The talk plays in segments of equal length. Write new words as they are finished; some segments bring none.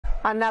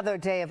Another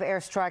day of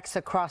airstrikes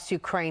across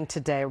Ukraine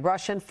today.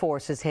 Russian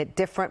forces hit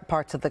different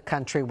parts of the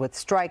country with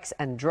strikes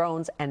and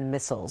drones and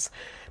missiles.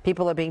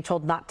 People are being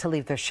told not to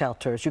leave their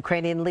shelters.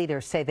 Ukrainian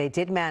leaders say they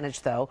did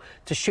manage, though,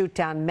 to shoot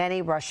down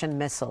many Russian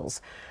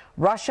missiles.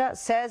 Russia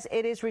says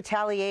it is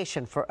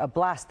retaliation for a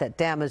blast that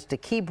damaged a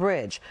key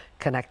bridge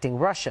connecting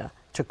Russia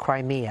to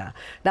Crimea.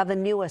 Now, the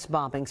newest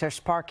bombings are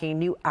sparking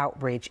new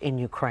outrage in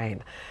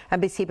Ukraine.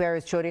 NBC Bay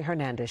Area's Jodi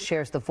Hernandez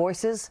shares the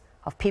voices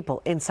of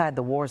people inside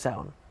the war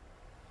zone.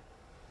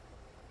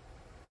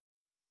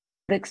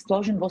 The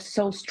explosion was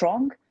so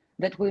strong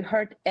that we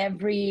heard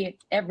every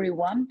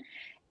one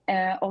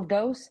of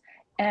those,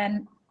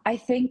 and I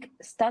think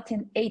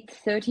starting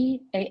 8:30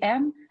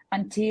 a.m.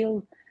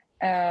 until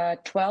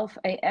 12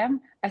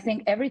 a.m. I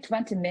think every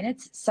 20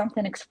 minutes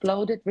something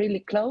exploded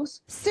really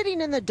close.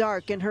 Sitting in the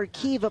dark in her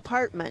Kyiv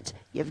apartment,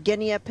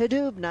 Yevgenia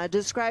Pedubna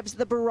describes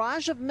the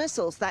barrage of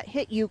missiles that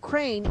hit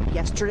Ukraine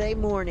yesterday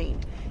morning,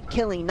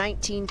 killing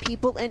 19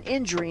 people and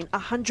injuring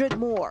 100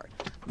 more.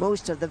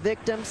 Most of the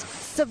victims,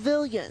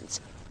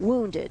 civilians,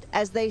 wounded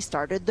as they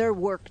started their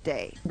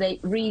workday. They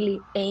really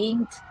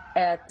aimed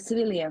at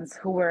civilians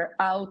who were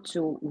out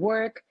to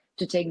work,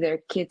 to take their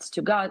kids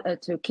to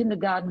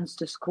kindergartens,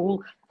 to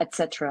school,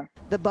 etc.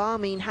 The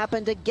bombing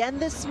happened again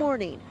this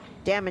morning,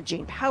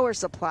 damaging power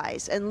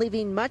supplies and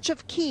leaving much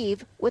of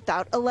Kyiv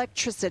without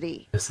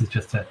electricity. This is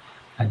just a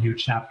new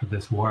chapter of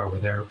this war where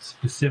they're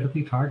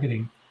specifically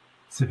targeting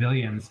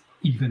civilians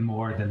even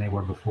more than they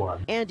were before.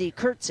 Andy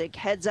Kurtzig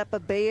heads up a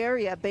Bay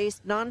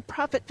Area-based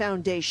nonprofit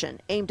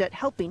foundation aimed at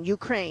helping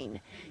Ukraine.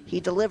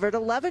 He delivered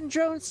 11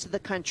 drones to the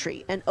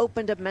country and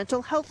opened a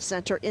mental health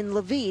center in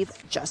Lviv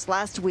just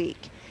last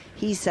week.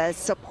 He says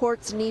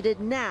support's needed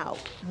now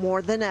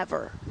more than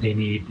ever. They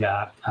need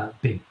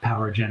big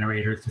power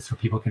generators so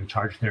people can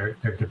charge their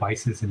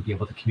devices and be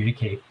able to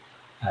communicate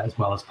as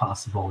well as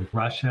possible.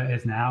 Russia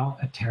is now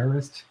a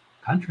terrorist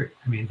country.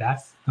 I mean,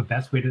 that's the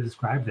best way to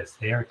describe this.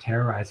 They are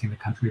terrorizing the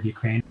country of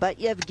Ukraine. But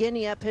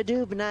Yevgenia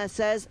Pedubna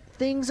says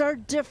things are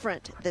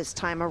different this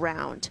time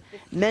around.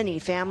 Many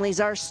families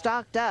are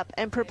stocked up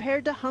and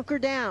prepared to hunker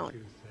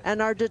down and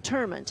are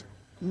determined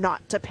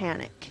not to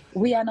panic.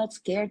 We are not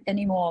scared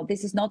anymore.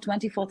 This is not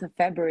 24th of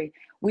February.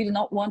 We do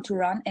not want to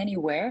run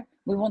anywhere.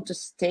 We want to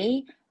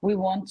stay. We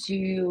want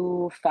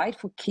to fight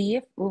for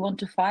Kyiv. We want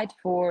to fight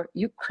for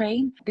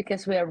Ukraine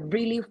because we are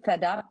really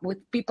fed up with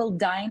people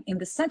dying in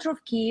the center of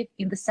Kyiv,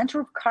 in the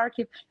center of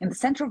Kharkiv, in the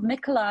center of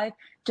Mykolaiv,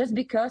 just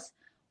because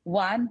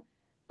one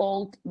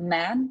old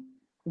man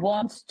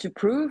wants to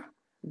prove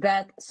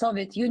that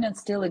Soviet Union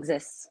still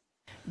exists.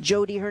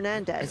 Jodi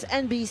Hernandez,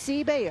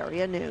 NBC Bay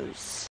Area News.